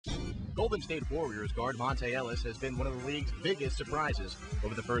Golden State Warriors guard Monta Ellis has been one of the league's biggest surprises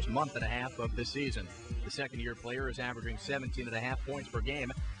over the first month and a half of the season. The second-year player is averaging 17.5 points per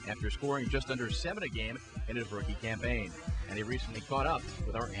game after scoring just under 7 a game in his rookie campaign. And he recently caught up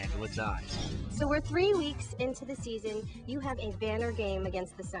with our Angela Tsai. So we're 3 weeks into the season. You have a banner game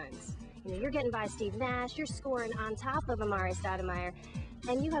against the Suns. You're getting by Steve Nash. You're scoring on top of Amari Stoudemire.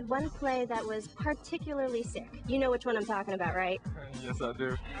 And you had one play that was particularly sick. You know which one I'm talking about, right? Yes, I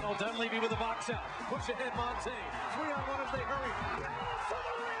do. Dunleavy with a box out. Push ahead, Monta. 3-on-1 as they hurry.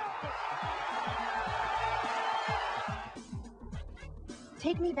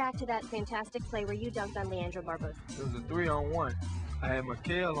 Take me back to that fantastic play where you dunked on Leandro Barbosa. It was a 3-on-1. I had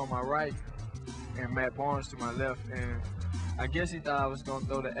Mikal on my right and Matt Barnes to my left, and I guess he thought I was going to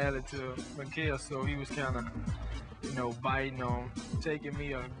throw the alley to Mikal, so he was kind of, biting on taking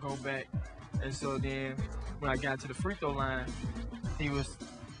me or go back. And so then when I got to the free throw line, he was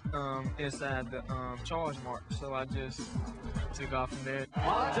inside the charge mark, so I just took off from there.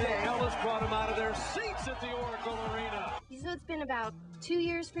 Monta Ellis brought him out of their seats at the Oracle Arena. So it's been about 2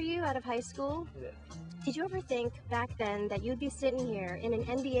 years for you out of high school. Yeah. Did you ever think back then that you'd be sitting here in an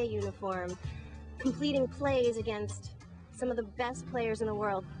NBA uniform completing plays against some of the best players in the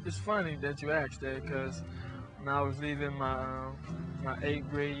world? It's funny that you asked that, because when I was leaving my 8th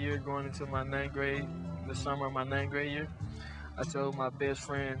grade year, going into my 9th grade, the summer of my 9th grade year, I told my best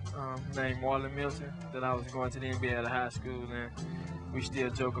friend named Marlon Milton that I was going to the NBA out of high school, and we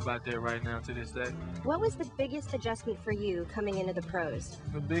still joke about that right now to this day. What was the biggest adjustment for you coming into the pros?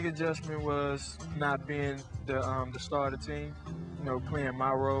 The big adjustment was not being the star of the team, playing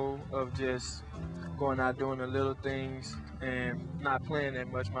my role of just going out doing the little things and not playing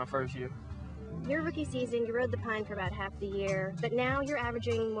that much my first year. Your rookie season, you rode the pine for about half the year, but now you're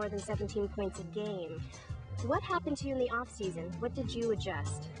averaging more than 17 points a game. What happened to you in the off-season? What did you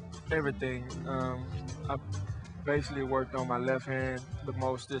adjust? Everything. I basically worked on my left hand the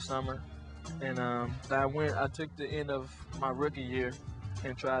most this summer, and I took the end of my rookie year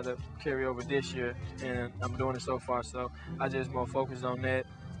and tried to carry over this year, and I'm doing it so far, so I just more focused on that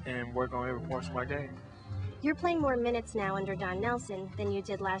and work on every portion of my game. You're playing more minutes now under Don Nelson than you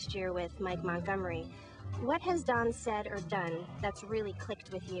did last year with Mike Montgomery. What has Don said or done that's really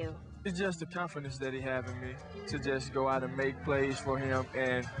clicked with you? It's just the confidence that he has in me to just go out and make plays for him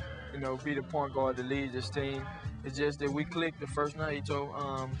and, be the point guard to lead this team. It's just that we clicked the first night.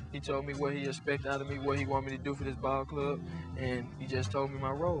 He told me what he expected out of me, what he wanted me to do for this ball club, and he just told me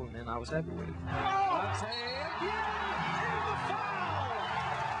my role, and I was happy with it.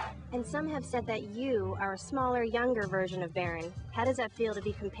 And some have said that you are a smaller, younger version of Barron. How does that feel to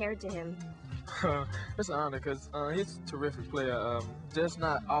be compared to him? It's an honor, because he's a terrific player. Just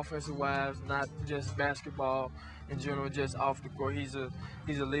not offensive-wise, not just basketball in general, just off the court. He's a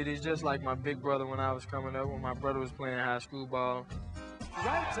leader. He's just like my big brother when I was coming up, when my brother was playing high school ball.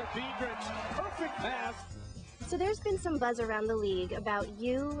 Right to Biedrins. Perfect pass. So there's been some buzz around the league about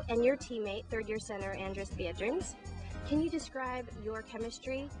you and your teammate, third-year center Andris Biedrins. Can you describe your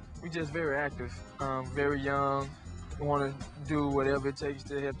chemistry? We're just very active, very young. Want to do whatever it takes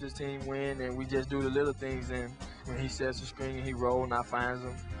to help this team win, and we just do the little things. And when he sets the screen and he rolls and I finds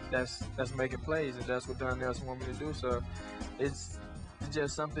him, that's making plays, and that's what Don Nelson want me to do. So it's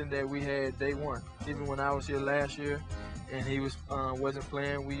just something that we had day one. Even when I was here last year and he wasn't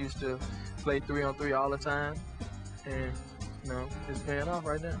playing, we used to play 3-on-3 all the time, and it's paying off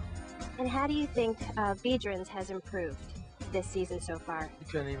right now. And how do you think Biedrins has improved this season so far? You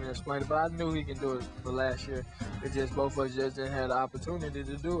couldn't even explain it, but I knew he can do it for last year. It's just both of us just didn't have the opportunity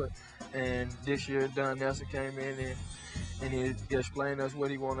to do it. And this year, Don Nelson came in and he explained us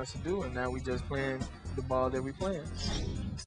what he wanted us to do, and now we just playing the ball that we playing.